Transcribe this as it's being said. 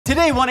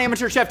Today, one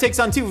amateur chef takes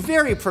on two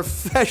very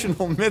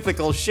professional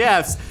mythical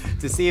chefs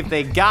to see if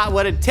they got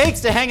what it takes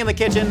to hang in the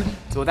kitchen.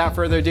 So without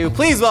further ado,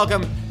 please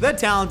welcome the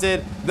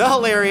talented, the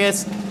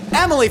hilarious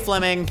Emily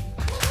Fleming.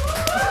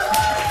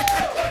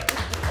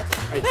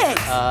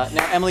 Thanks.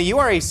 Now, Emily, you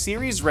are a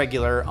series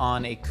regular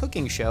on a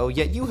cooking show,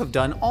 yet you have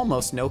done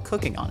almost no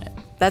cooking on it.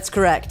 That's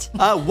correct.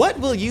 What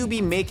will you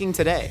be making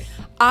today?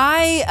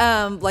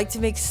 I like to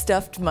make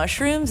stuffed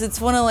mushrooms. It's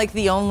one of like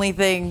the only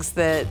things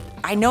that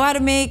I know how to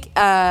make.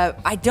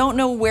 I don't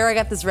know where I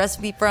got this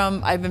recipe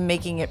from. I've been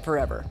making it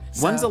forever.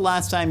 So. When's the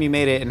last time you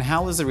made it, and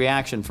how was the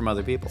reaction from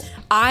other people?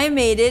 I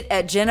made it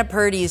at Jenna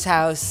Purdy's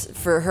house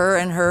for her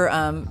and her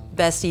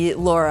bestie,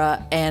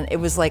 Laura, and it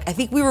was like, I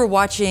think we were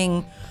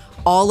watching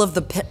all of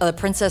the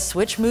Princess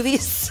Switch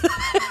movies.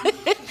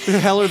 The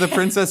hell are the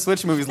Princess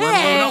Switch movies? Let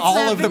alone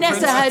all of the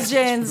Vanessa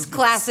Hudgens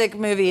classic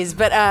movies.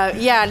 But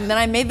yeah, and then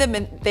I made them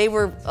and they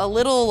were a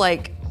little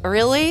like,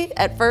 really?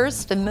 At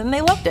first, and then they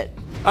loved it.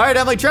 All right,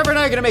 Emily, Trevor and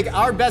I are gonna make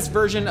our best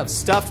version of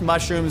stuffed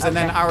mushrooms, and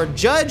then our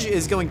judge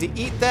is going to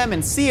eat them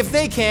and see if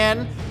they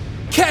can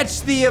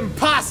catch the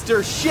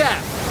imposter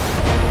chef.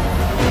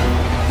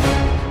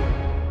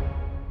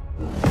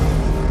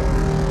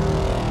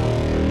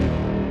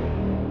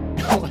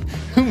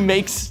 Who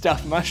makes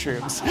stuffed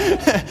mushrooms?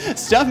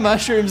 Stuffed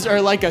mushrooms are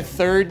like a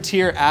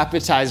third-tier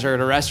appetizer at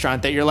a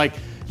restaurant that you're like,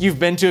 you've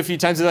been to a few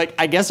times, you're like,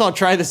 I guess I'll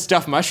try the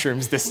stuffed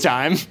mushrooms this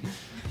time.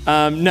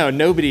 No,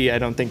 nobody, I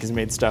don't think, has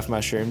made stuffed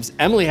mushrooms.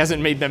 Emily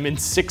hasn't made them in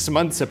 6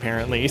 months,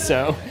 apparently,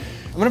 so.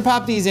 I'm gonna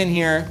pop these in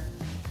here,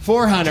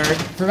 400,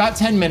 for about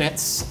 10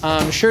 minutes.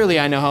 Surely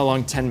I know how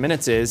long 10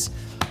 minutes is.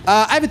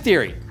 I have a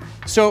theory.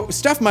 So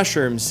stuffed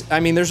mushrooms,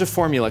 I mean, there's a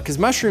formula, because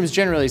mushrooms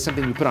generally is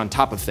something you put on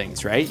top of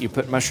things, right? You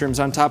put mushrooms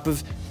on top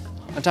of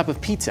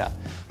pizza.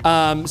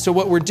 So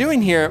what we're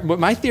doing here, what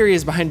my theory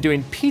is behind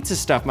doing pizza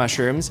stuffed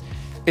mushrooms,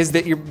 is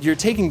that you're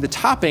taking the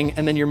topping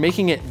and then you're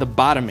making it the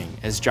bottoming,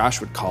 as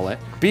Josh would call it.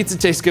 Pizza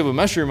tastes good with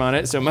mushroom on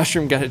it, so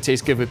mushroom gotta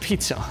taste good with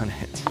pizza on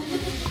it.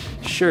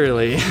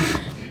 Surely.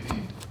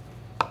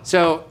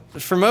 So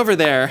from over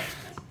there,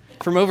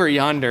 from over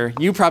yonder,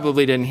 you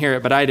probably didn't hear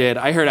it, but I did.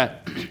 I heard a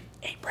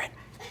apron.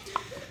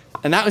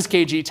 And that was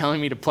KG telling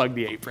me to plug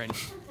the apron.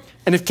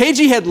 And if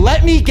KG had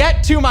let me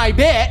get to my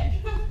bit,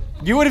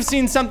 you would have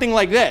seen something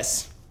like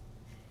this.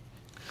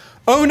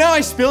 Oh no,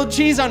 I spilled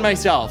cheese on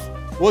myself.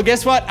 Well,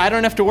 guess what? I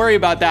don't have to worry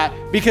about that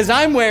because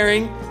I'm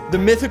wearing the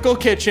Mythical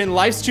Kitchen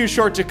Life's Too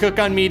Short to Cook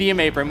on Medium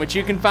apron, which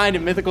you can find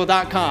at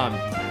mythical.com.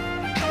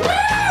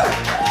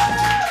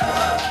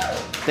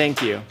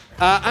 Thank you.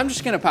 I'm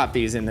just gonna pop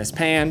these in this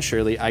pan.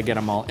 Surely I get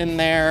them all in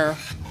there.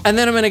 And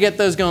then I'm gonna get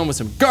those going with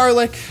some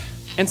garlic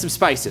and some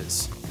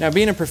spices. Now,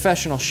 being a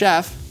professional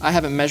chef, I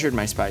haven't measured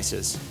my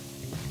spices.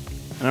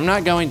 And I'm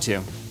not going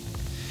to.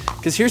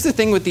 Because here's the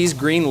thing with these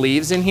green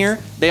leaves in here,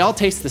 they all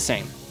taste the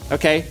same,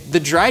 okay? The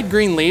dried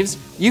green leaves,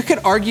 you could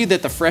argue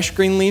that the fresh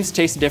green leaves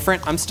taste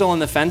different. I'm still on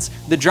the fence.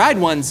 The dried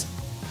ones,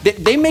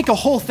 they make a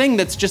whole thing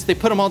that's just, they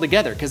put them all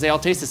together because they all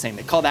taste the same.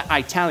 They call that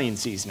Italian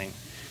seasoning.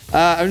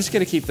 I'm just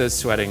gonna keep those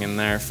sweating in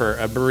there for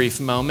a brief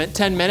moment,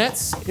 10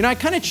 minutes. You know, I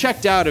kind of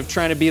checked out of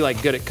trying to be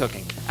like good at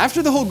cooking.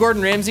 After the whole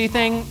Gordon Ramsay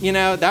thing, you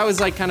know, that was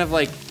like kind of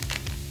like,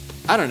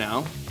 I don't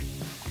know.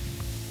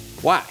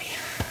 Why?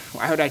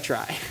 Why would I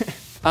try?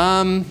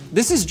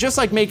 This is just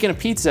like making a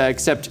pizza,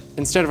 except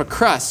instead of a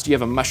crust, you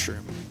have a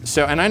mushroom.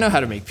 So, and I know how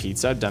to make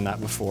pizza, I've done that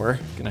before.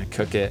 Gonna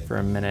cook it for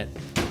a minute.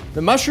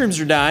 The mushrooms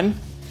are done.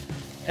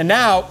 And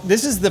now,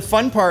 this is the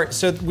fun part.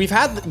 So we've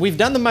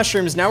done the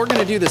mushrooms, now we're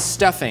gonna do the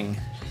stuffing.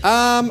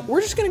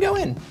 We're just gonna go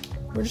in.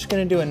 We're just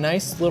gonna do a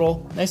nice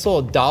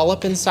little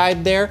dollop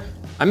inside there.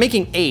 I'm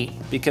making 8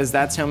 because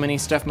that's how many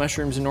stuffed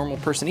mushrooms a normal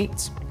person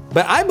eats.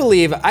 But I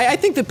believe, I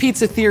think the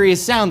pizza theory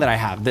is sound that I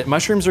have, that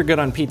mushrooms are good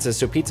on pizza,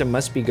 so pizza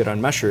must be good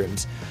on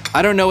mushrooms.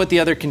 I don't know what the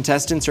other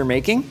contestants are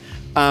making,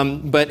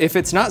 but if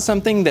it's not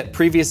something that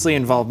previously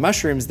involved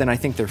mushrooms, then I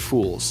think they're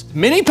fools.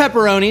 Mini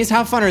pepperonis,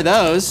 how fun are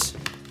those?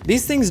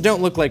 These things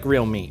don't look like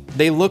real meat.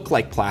 They look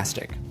like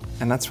plastic,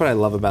 and that's what I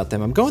love about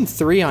them. I'm going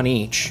 3 on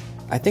each.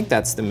 I think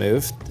that's the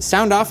move.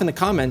 Sound off in the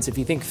comments if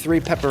you think 3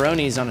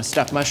 pepperonis on a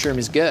stuffed mushroom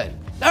is good.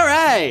 All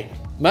right,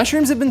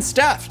 mushrooms have been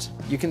stuffed.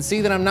 You can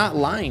see that I'm not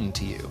lying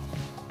to you.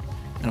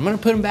 And I'm gonna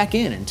put them back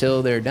in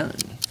until they're done.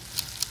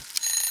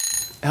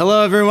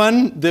 Hello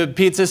everyone, the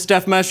pizza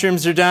stuffed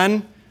mushrooms are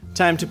done.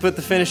 Time to put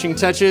the finishing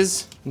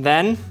touches.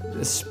 Then,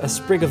 a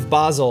sprig of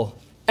basil.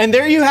 And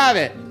there you have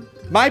it,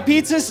 my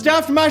pizza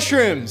stuffed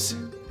mushrooms.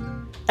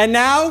 And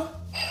now,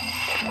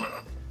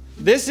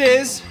 this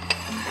is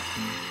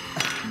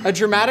a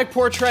dramatic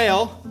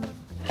portrayal.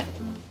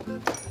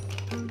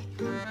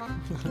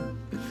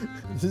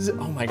 This is,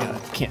 oh my God, I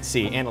can't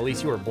see.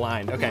 Annalise, you are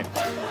blind, okay.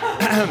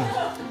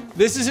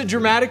 This is a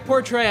dramatic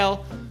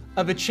portrayal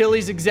of a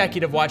Chili's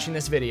executive watching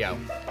this video.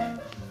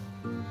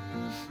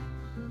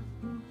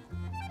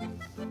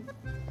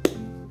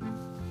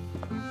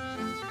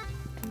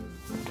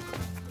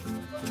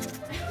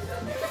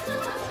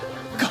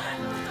 God,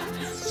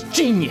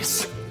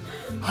 genius.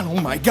 Oh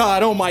my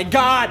God, oh my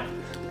God.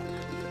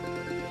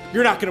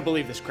 You're not gonna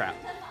believe this crap.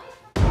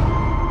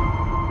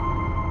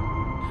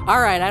 All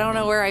right, I don't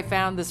know where I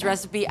found this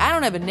recipe. I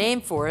don't have a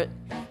name for it.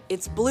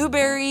 It's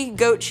blueberry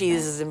goat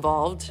cheese is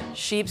involved.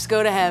 Sheeps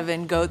go to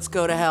heaven, goats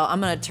go to hell. I'm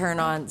gonna turn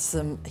on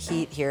some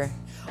heat here.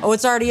 Oh,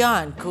 it's already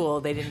on. Cool,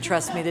 they didn't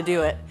trust me to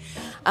do it.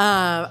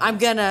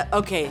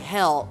 Okay,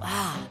 hell.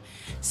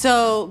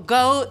 So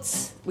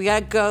goats, we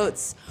got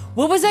goats.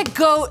 What was that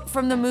goat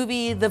from the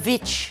movie The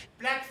Witch?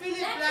 Black Phillip.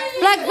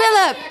 Black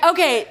Phillip.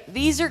 Okay,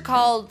 these are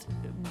called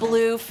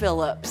Blue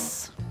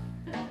Phillips.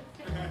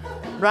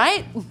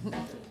 Right?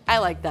 I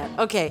like that.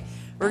 Okay,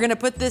 we're gonna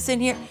put this in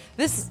here.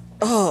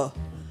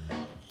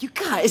 You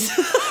guys,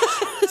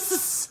 this is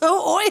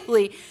so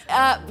oily.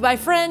 My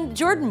friend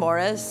Jordan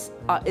Morris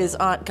is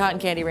on Cotton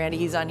Candy Randy.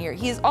 He's on here.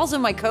 He is also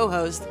my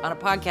co-host on a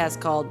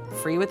podcast called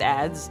Free with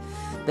Ads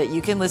that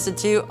you can listen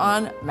to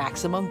on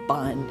Maximum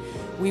Fun.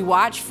 We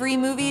watch free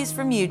movies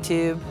from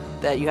YouTube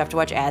that you have to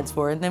watch ads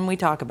for, and then we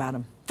talk about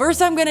them.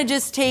 First, I'm gonna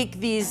just take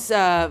these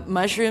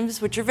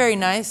mushrooms, which are very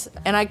nice,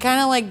 and I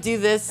kind of like do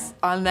this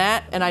on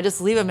that, and I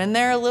just leave them in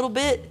there a little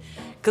bit,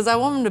 because I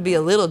want them to be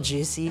a little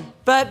juicy.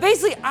 But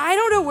basically, I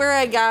don't know where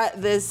I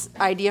got this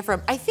idea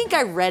from. I think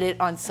I read it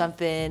on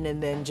something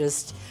and then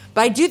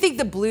but I do think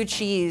the blue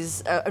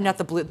cheese,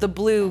 the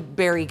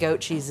blueberry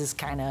goat cheese is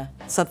kind of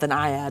something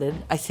I added,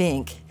 I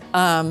think.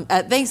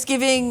 At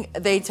Thanksgiving,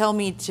 they tell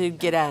me to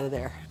get out of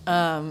there.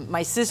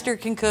 My sister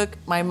can cook,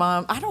 my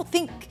mom, I don't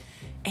think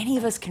any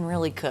of us can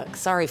really cook.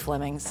 Sorry,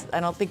 Flemings.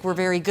 I don't think we're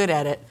very good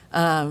at it.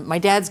 My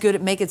dad's good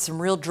at making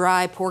some real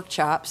dry pork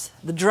chops.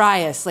 The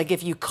driest, like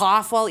if you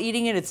cough while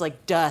eating it, it's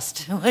like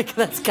dust. Like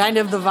that's kind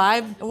of the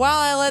vibe. While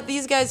I let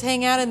these guys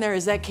hang out in there,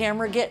 is that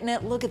camera getting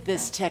it? Look at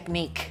this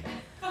technique.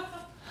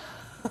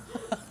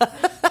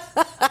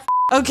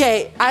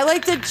 Okay, I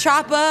like to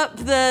chop up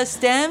the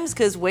stems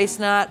because waste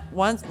not,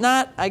 want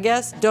not, I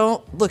guess.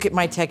 Don't look at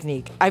my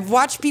technique. I've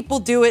watched people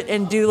do it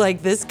and do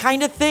like this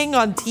kind of thing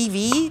on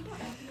TV.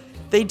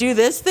 They do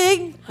this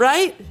thing,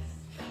 right?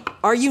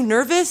 Are you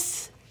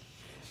nervous?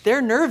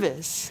 They're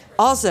nervous.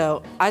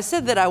 Also, I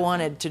said that I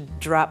wanted to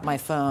drop my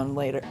phone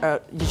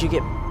later. Did you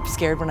get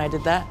scared when I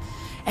did that?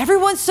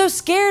 Everyone's so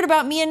scared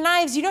about me and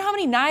knives. You know how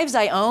many knives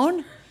I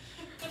own?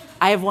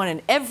 I have one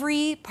in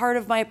every part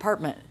of my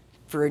apartment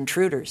for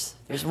intruders.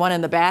 There's one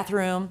in the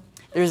bathroom.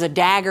 There's a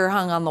dagger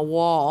hung on the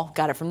wall.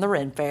 Got it from the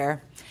Ren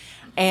Fair.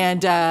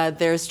 And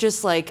there's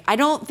just like, I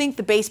don't think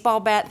the baseball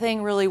bat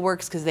thing really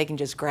works because they can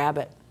just grab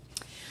it.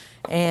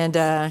 And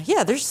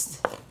yeah,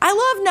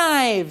 I love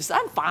knives.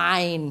 I'm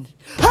fine.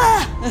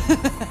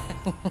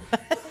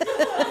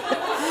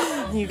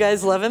 You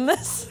guys loving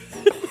this?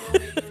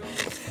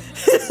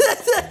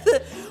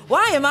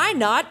 Why am I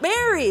not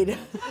married?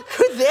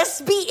 Could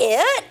this be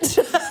it?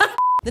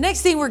 The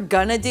next thing we're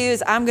gonna do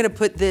is I'm gonna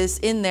put this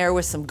in there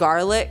with some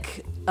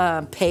garlic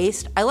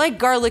paste. I like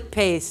garlic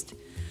paste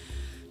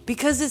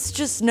because it's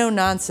just no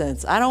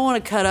nonsense. I don't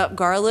wanna cut up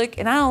garlic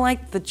and I don't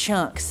like the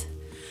chunks.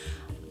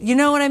 You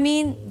know what I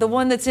mean? The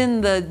one that's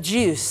in the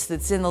juice,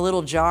 that's in the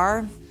little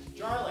jar.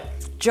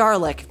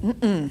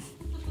 Jarlic.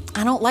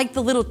 I don't like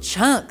the little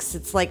chunks.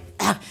 It's like,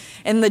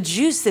 and the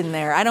juice in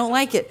there. I don't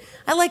like it.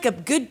 I like a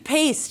good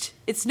paste.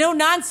 It's no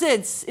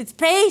nonsense. It's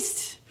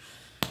paste.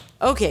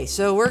 Okay,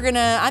 so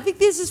I think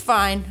this is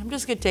fine. I'm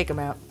just gonna take them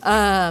out.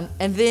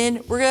 And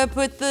then we're gonna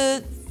put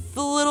the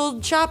little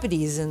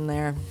choppities in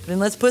there. Then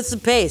let's put some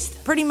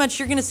paste. Pretty much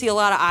you're gonna see a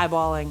lot of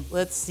eyeballing.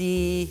 Let's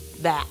see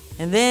that.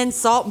 And then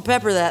salt and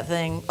pepper that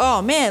thing.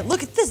 Oh man,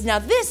 look at this. Now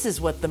this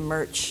is what the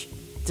merch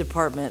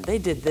department, they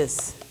did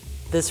this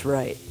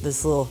right.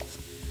 This little,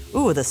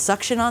 ooh, the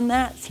suction on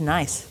that, it's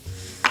nice.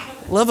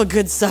 Love a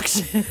good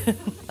suction.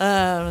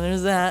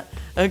 There's that.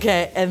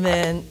 Okay, and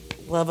then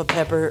love a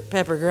pepper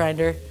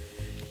grinder.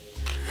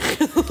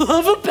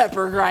 Love a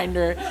pepper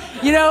grinder.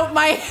 You know,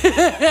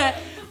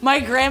 my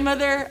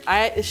grandmother,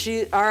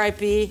 she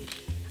R.I.P.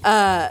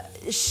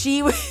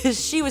 She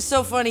was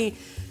so funny.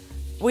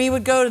 We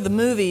would go to the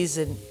movies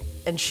and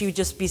she would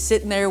just be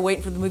sitting there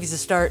waiting for the movies to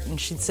start, and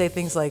she'd say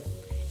things like,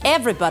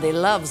 "Everybody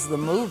loves the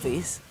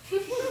movies."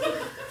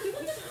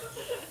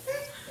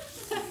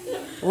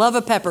 Love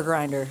a pepper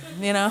grinder,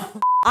 you know?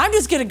 I'm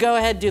just gonna go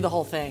ahead and do the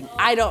whole thing.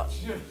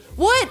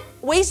 What?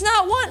 Waste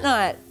not, want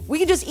not. We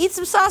can just eat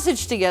some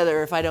sausage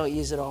together if I don't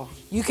use it all.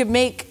 You could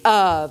make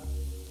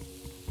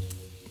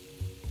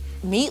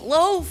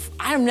meatloaf?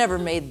 I've never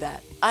made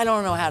that. I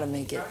don't know how to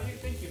make it. How do you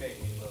think you make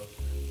meatloaf?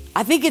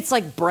 I think it's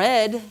like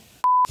bread.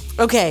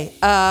 Okay,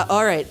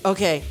 all right,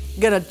 okay.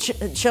 Gonna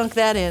chunk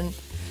that in.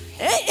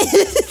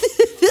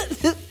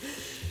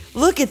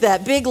 Look at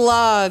that big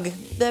log,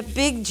 that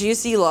big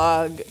juicy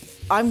log.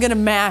 I'm gonna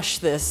mash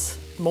this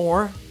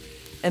more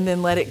and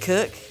then let it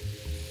cook.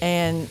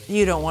 And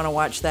you don't wanna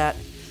watch that.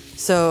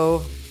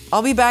 So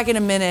I'll be back in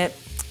a minute.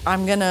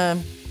 I'm gonna,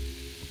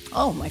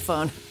 oh, my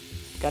phone.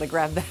 Gotta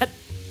grab that.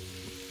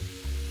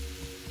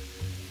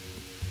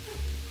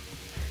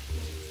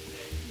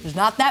 There's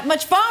not that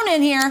much phone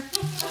in here.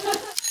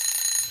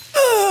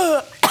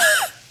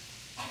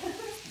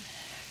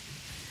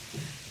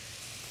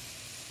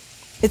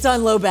 It's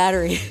on low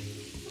battery.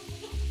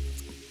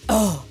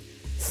 Oh.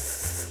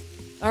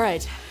 All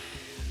right.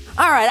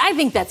 All right, I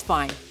think that's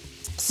fine.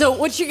 So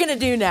what you're gonna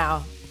do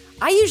now,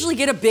 I usually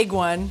get a big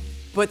one,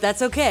 but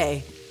that's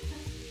okay.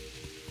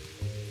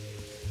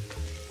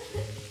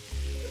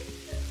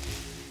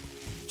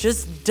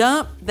 Just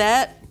dump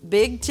that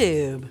big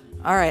tube.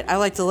 All right, I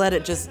like to let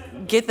it just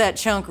get that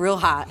chunk real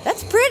hot.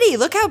 That's pretty,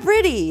 look how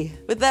pretty,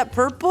 with that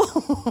purple.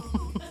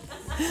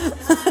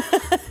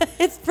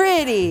 It's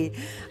pretty.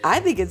 I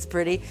think it's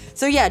pretty.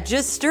 So yeah,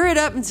 just stir it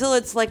up until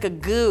it's like a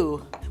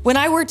goo. When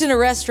I worked in a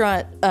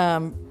restaurant,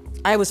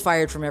 I was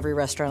fired from every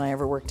restaurant I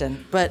ever worked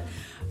in, but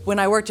when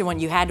I worked in one,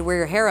 you had to wear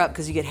your hair up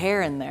because you get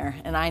hair in there,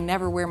 and I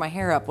never wear my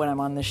hair up when I'm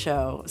on the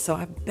show, so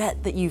I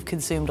bet that you've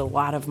consumed a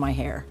lot of my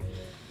hair.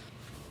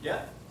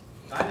 Yeah,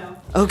 I know.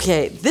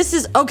 Okay, this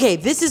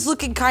is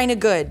looking kind of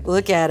good.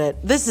 Look at it.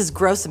 This is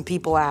grossing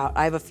people out,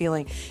 I have a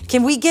feeling.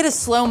 Can we get a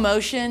slow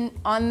motion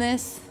on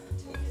this?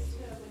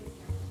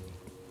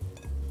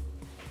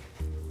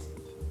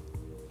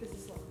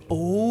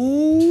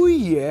 Oh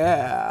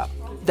yeah,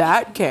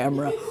 that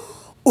camera.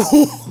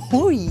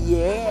 Oh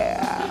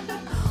yeah.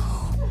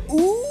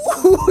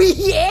 Ooh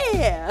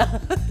yeah.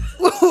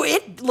 Ooh,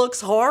 it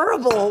looks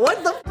horrible.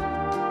 What the?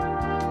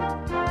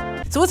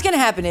 So what's gonna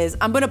happen is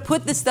I'm gonna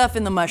put this stuff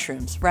in the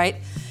mushrooms, right?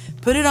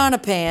 Put it on a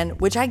pan,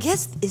 which I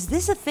guess, is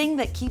this a thing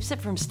that keeps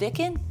it from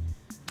sticking?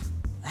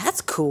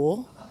 That's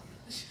cool.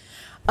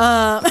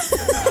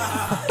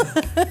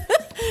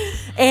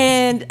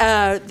 And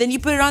then you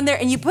put it on there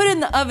and you put it in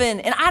the oven,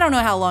 and I don't know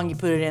how long you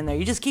put it in there.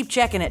 You just keep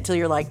checking it till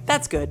you're like,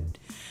 that's good.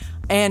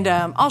 And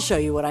I'll show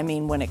you what I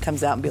mean when it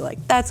comes out and be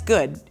like, that's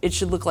good. It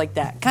should look like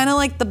that. Kind of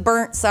like the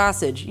burnt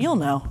sausage. You'll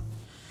know.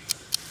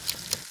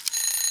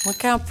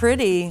 Look how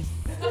pretty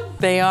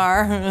they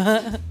are.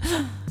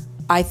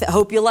 I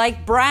hope you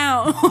like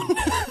brown.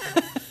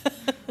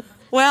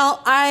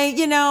 Well,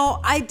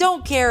 I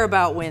don't care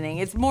about winning.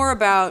 It's more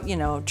about,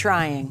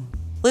 trying.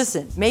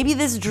 Listen, maybe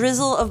this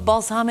drizzle of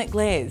balsamic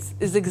glaze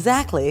is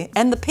exactly,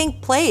 and the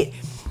pink plate,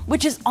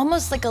 which is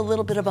almost like a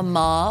little bit of a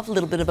mauve, a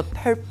little bit of a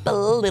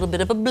purple, a little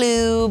bit of a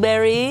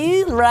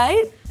blueberry,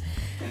 right?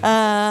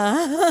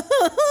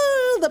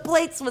 The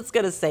plate's what's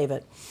gonna save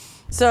it.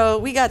 So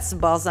we got some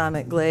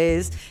balsamic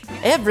glaze.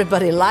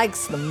 Everybody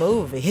likes the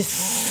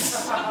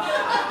movies.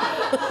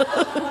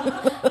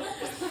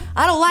 I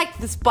don't like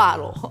this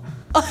bottle.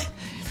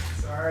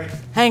 Sorry.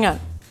 Hang on.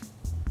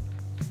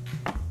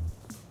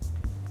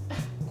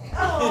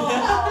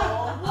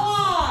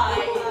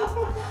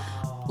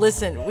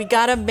 Listen, we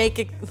gotta make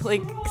it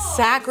like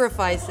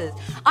sacrifices.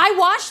 I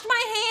washed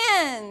my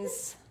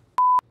hands.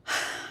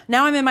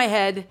 Now I'm in my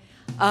head.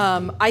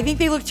 I think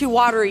they look too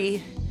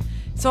watery,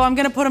 so I'm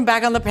gonna put them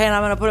back on the pan.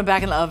 I'm gonna put them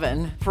back in the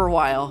oven for a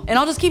while, and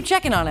I'll just keep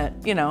checking on it.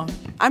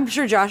 I'm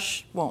sure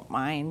Josh won't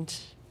mind.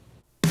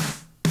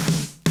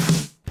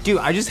 Dude,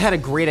 I just had a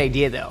great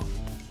idea though.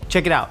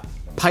 Check it out.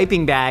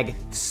 Piping bag,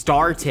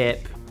 star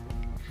tip,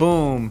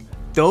 boom.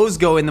 Those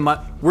go in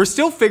the we're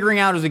still figuring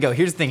out as we go.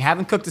 Here's the thing,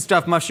 haven't cooked a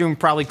stuffed mushroom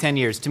probably 10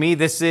 years. To me,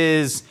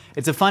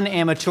 it's a fun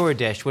amateur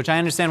dish, which I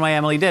understand why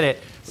Emily did it,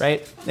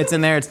 right? It's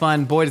in there, it's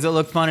fun. Boy, does it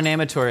look fun and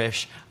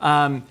amateurish.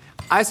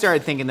 I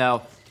started thinking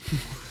though,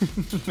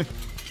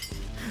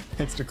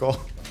 thanks Nicole.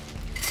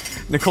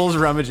 Nicole's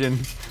rummaging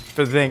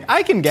for the thing.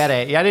 I can get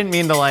it. Yeah, I didn't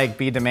mean to like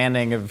be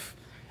demanding of,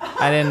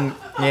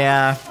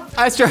 yeah.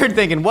 I started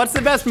thinking, what's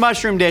the best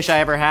mushroom dish I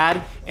ever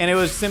had? And it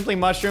was simply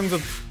mushrooms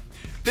with,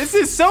 this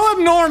is so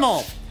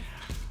abnormal.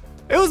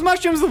 It was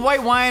mushrooms with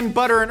white wine,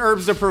 butter, and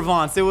herbs de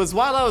Provence. It was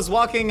while I was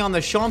walking on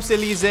the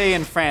Champs-Élysées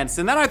in France.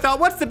 And then I thought,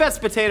 what's the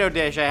best potato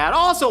dish I had?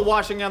 Also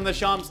walking on the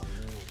Champs.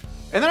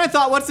 And then I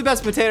thought, what's the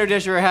best potato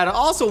dish I ever had?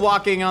 Also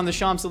walking on the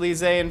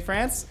Champs-Élysées in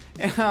France.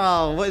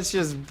 Oh, it's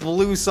just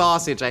blue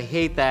sausage. I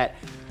hate that.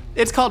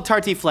 It's called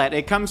tartiflette.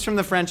 It comes from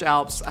the French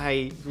Alps.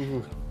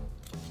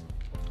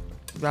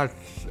 That's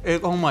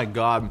it. Oh my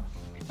God.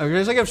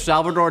 It's like if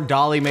Salvador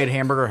Dali made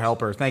Hamburger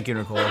Helper. Thank you,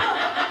 Nicole.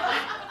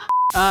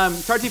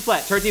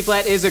 Tartiflette.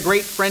 Tartiflette is a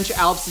great French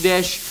Alps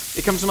dish.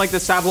 It comes from like the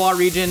Savoie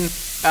region.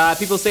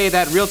 People say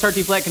that real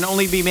tartiflette can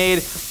only be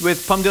made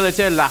with pomme de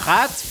terre la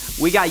rate.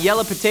 We got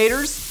yellow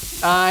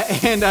potatoes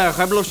and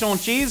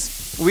reblochon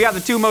cheese. We got the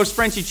two most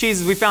Frenchy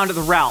cheeses we found at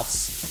the Ralph's.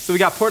 So we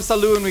got Port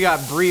Salut and we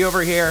got Brie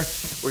over here.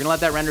 We're gonna let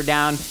that render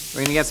down.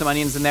 We're gonna get some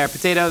onions in there.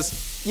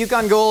 Potatoes.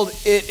 Yukon Gold,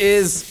 it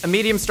is a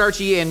medium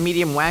starchy and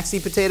medium waxy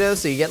potato,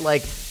 so you get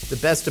like the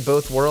best of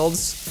both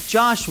worlds.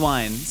 Josh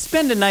wine,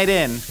 spend a night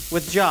in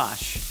with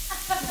Josh.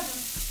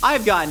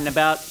 I've gotten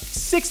about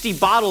 60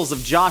 bottles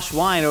of Josh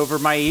wine over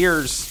my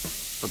years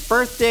for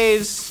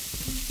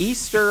birthdays,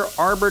 Easter,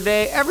 Arbor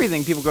Day,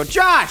 everything. People go,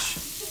 Josh,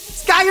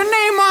 it's got your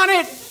name on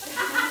it.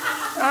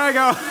 And I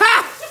go,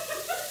 ha!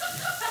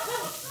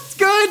 It's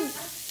good,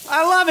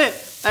 I love it.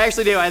 I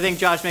actually do, I think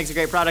Josh makes a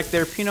great product.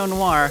 Their Pinot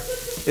Noir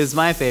is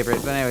my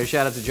favorite, but anyway,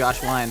 shout out to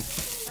Josh Wine.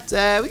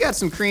 We got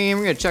some cream,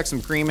 we're gonna chuck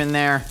some cream in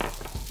there.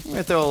 We're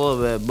gonna throw a little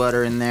bit of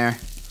butter in there.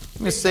 I'm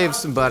gonna save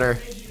some butter.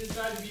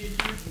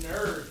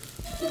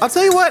 I'll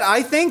tell you what,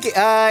 I think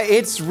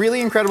it's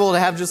really incredible to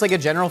have just like a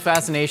general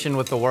fascination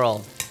with the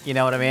world. You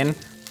know what I mean?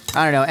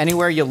 I don't know,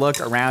 anywhere you look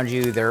around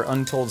you, there are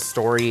untold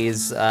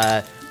stories.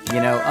 you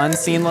know,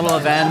 unseen little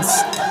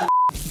events.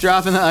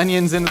 Dropping the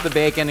onions into the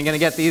bacon and gonna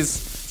get these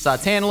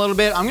sauteing a little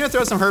bit. I'm gonna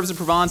throw some herbs de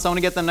Provence. I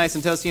wanna get them nice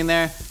and toasty in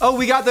there. Oh,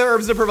 we got the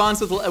herbs de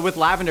Provence with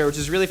lavender, which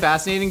is really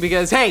fascinating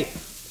because, hey,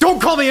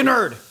 don't call me a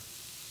nerd.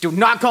 Do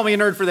not call me a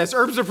nerd for this.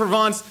 Herbs de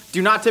Provence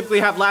do not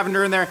typically have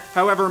lavender in there.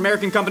 However,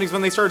 American companies,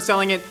 when they started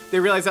selling it, they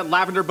realized that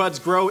lavender buds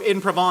grow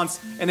in Provence,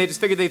 and they just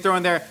figured they'd throw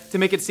in there to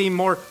make it seem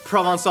more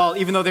Provençal,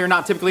 even though they're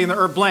not typically in the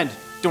herb blend.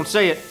 Don't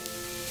say it.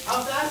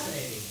 How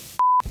fascinating.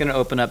 Gonna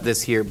open up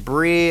this here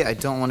brie. I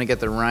don't wanna get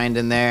the rind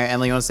in there.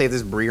 Emily, you wanna save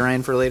this brie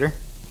rind for later?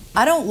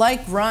 I don't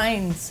like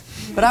rinds,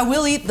 but I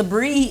will eat the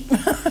brie.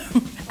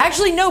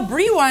 Actually, no,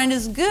 brie rind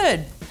is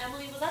good.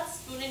 Emily, was that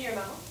spoon in your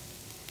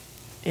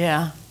mouth?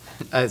 Yeah.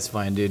 It's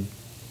fine, dude.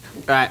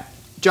 All right,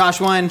 Josh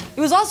won. It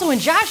was also in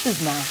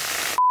Josh's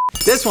mouth.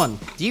 This one,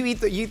 do you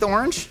eat the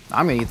orange?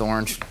 I'm gonna eat the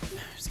orange. I'm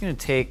just gonna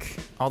take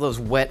all those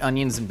wet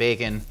onions and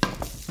bacon. I'm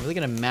really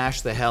gonna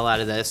mash the hell out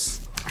of this.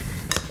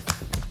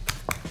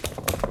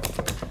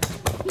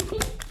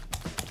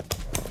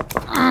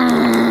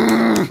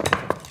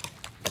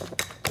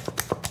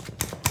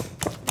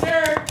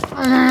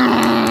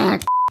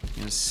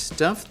 Gonna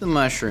stuff the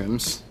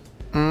mushrooms.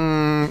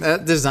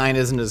 That design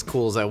isn't as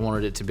cool as I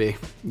wanted it to be.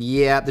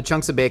 Yeah, the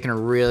chunks of bacon are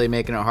really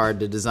making it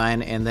hard to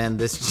design, and then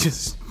this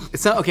just,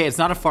 it's not, okay, it's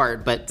not a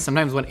fart, but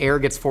sometimes when air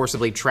gets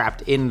forcibly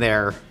trapped in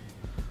there,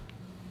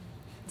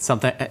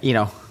 something, you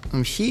know.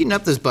 I'm heating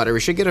up this butter.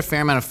 We should get a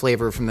fair amount of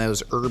flavor from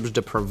those herbs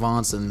de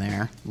Provence in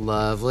there.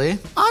 Lovely.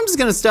 I'm just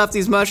gonna stuff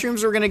these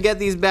mushrooms. We're gonna get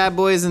these bad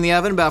boys in the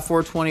oven about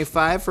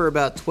 425 for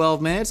about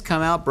 12 minutes.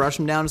 Come out, brush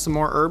them down with some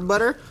more herb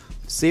butter.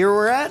 See where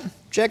we're at?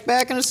 Check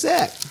back in a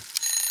sec.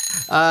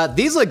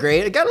 These look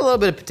great. I got a little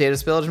bit of potato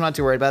spillage. I'm not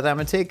too worried about that. I'm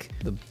gonna take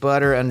the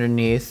butter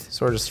underneath,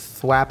 sort of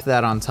just thwap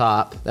that on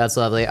top. That's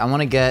lovely. I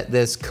wanna get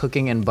this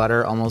cooking in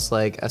butter almost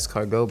like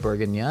escargot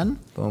bourguignon.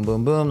 Boom,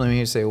 boom, boom. Let me hear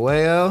you say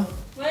wayo.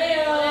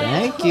 Wayo.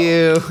 Thank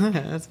you.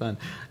 That's fun.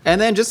 And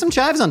then just some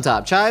chives on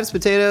top. Chives,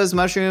 potatoes,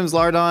 mushrooms,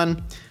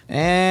 lardon.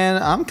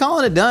 And I'm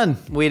calling it done.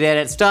 We did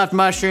it. Stuffed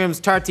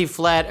mushrooms,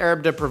 tartiflette,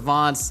 herb de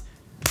Provence,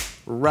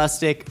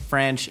 rustic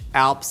French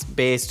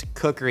Alps-based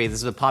cookery. This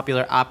is a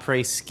popular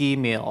après-ski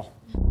meal.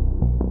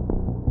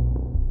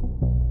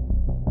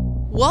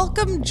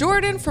 Welcome,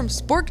 Jordan from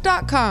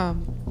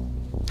Spork.com.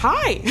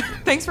 Hi,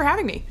 thanks for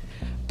having me.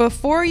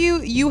 Before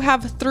you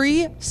have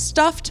 3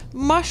 stuffed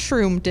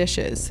mushroom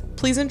dishes.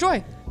 Please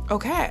enjoy.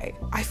 Okay,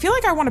 I feel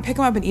like I want to pick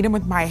them up and eat them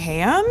with my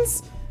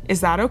hands.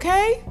 Is that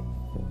okay?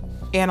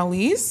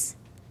 Annalise?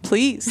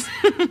 Please.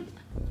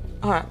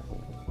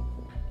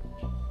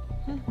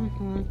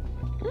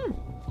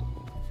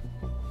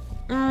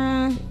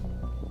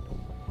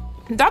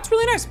 That's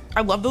really nice.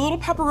 I love the little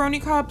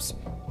pepperoni cups.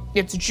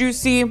 It's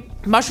juicy.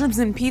 Mushrooms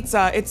and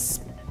pizza.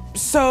 It's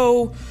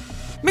so,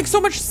 makes so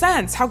much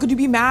sense. How could you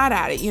be mad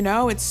at it, you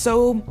know? It's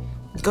so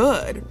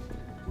good.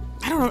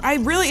 I don't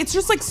know, it's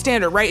just like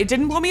standard, right? It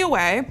didn't blow me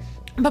away,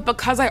 but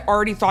because I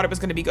already thought it was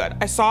gonna be good.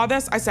 I saw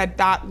this, I said,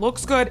 that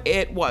looks good,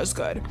 it was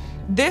good.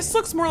 This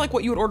looks more like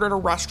what you would order at a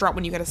restaurant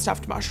when you get a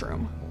stuffed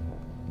mushroom.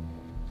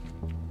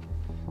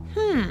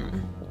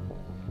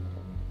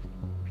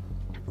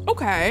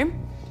 Okay,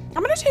 I'm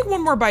gonna take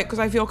one more bite because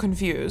I feel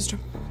confused.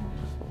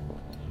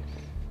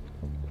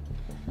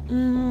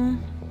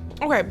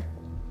 Okay,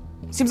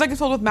 seems like it's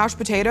filled with mashed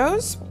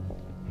potatoes.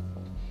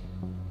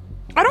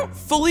 I don't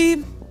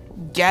fully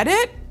get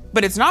it,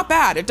 but it's not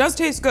bad. It does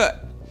taste good.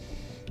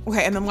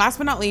 Okay, and then last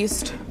but not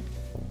least,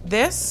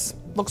 this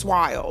looks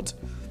wild.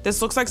 This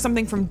looks like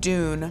something from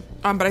Dune.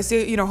 But I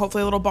see, you know,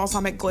 hopefully a little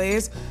balsamic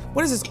glaze.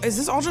 What is this? Is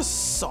this all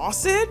just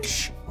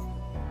sausage?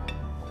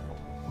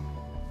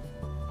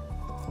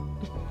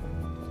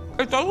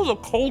 I thought it was the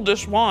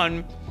coldest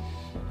one.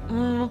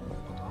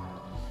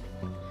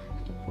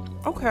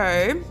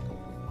 Okay.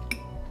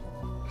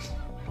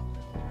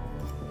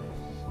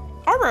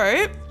 All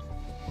right.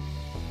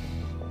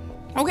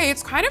 Okay,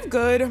 it's kind of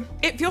good.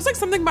 It feels like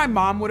something my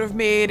mom would have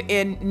made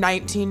in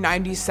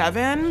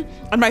 1997,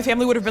 and my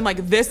family would have been like,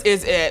 this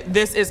is it.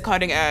 This is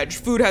cutting edge.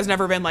 Food has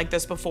never been like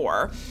this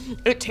before.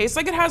 It tastes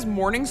like it has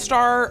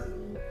Morningstar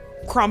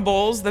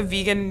crumbles, the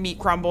vegan meat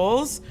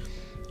crumbles,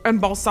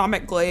 and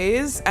balsamic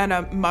glaze, and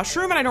a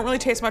mushroom, and I don't really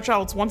taste much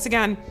else. Once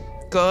again,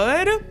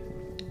 good,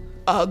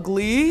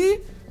 ugly,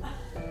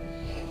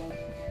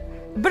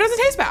 but it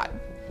doesn't taste bad.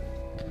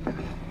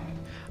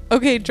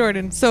 Okay,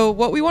 Jordan, so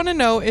what we want to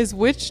know is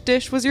which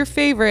dish was your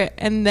favorite,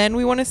 and then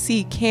we want to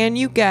see, can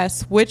you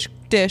guess which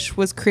dish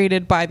was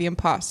created by the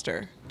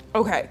imposter?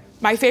 Okay,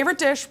 my favorite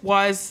dish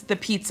was the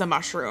pizza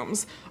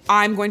mushrooms.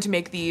 I'm going to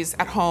make these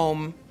at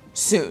home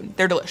soon.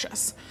 They're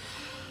delicious.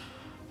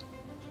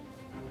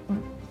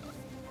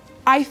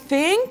 I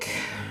think,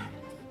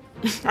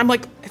 I'm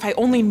like, if I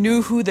only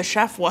knew who the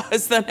chef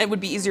was, then it would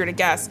be easier to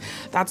guess.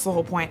 That's the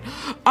whole point.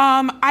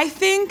 I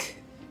think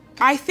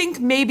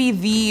maybe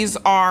these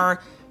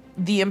are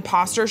the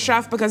imposter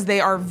chef because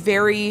they are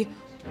very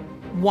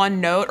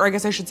one note, or I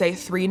guess I should say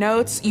 3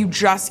 notes. You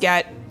just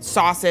get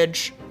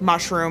sausage,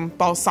 mushroom,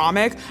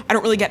 balsamic. I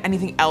don't really get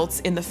anything else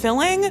in the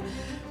filling.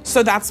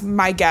 So that's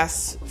my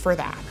guess for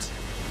that.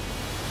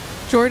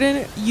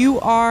 Jordan, you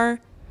are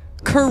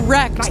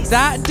correct.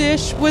 That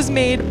dish was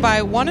made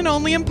by one and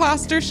only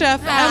imposter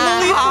chef,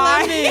 Emily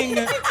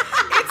Fleming.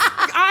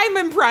 I'm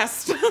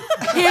impressed. Really?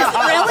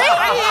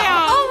 I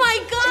am. Oh my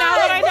God. Now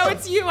that I know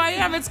it's you, I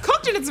am. It's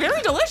cooked and it's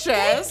very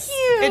delicious. Thank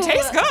you. It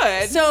tastes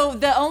good. So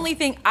the only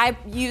thing I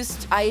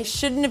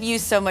shouldn't have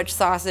used so much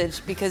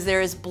sausage because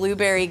there is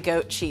blueberry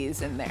goat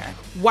cheese in there.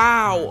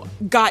 Wow,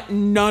 got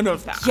none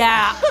of that.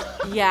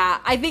 Yeah.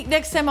 I think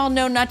next time I'll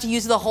know not to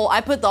use the whole.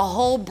 I put the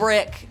whole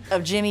brick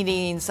of Jimmy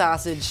Dean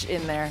sausage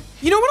in there.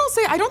 You know what I'll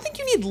say? I don't think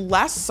you need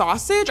less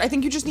sausage. I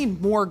think you just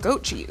need more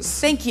goat cheese.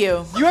 Thank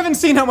you. You haven't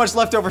seen how much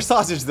leftover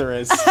sausage there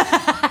is.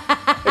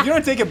 If you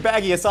want to take a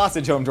baggie of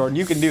sausage home, Jordan,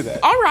 you can do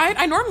that. All right,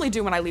 I normally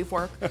do when I leave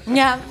work.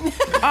 Yeah.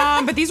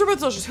 But these are both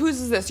delicious. Whose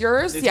is this?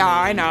 Yours? Yeah,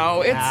 I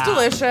know. It's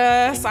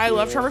delicious. I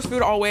love Trevor's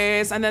food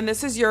always. And then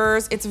this is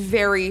yours. It's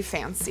very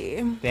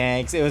fancy.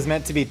 Thanks. It was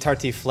meant to be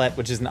tartiflette,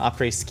 which is an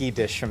après-ski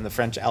dish from the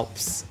French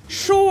Alps.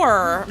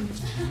 Sure.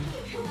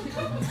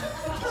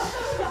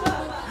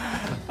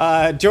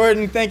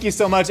 Jordan, thank you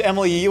so much.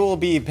 Emily, you will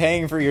be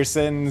paying for your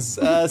sins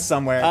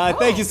somewhere.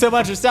 Thank you so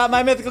much for stopping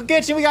by Mythical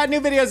Kitchen. We got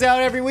new videos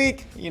out every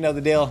week. You know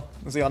the deal.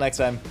 We'll see y'all next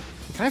time.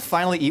 Can I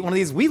finally eat one of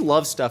these? We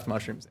love stuffed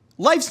mushrooms.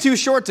 Life's too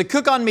short to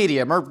cook on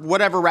medium, or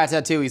whatever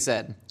Ratatouille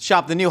said.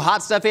 Shop the new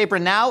Hot Stuff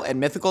apron now at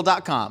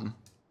mythical.com.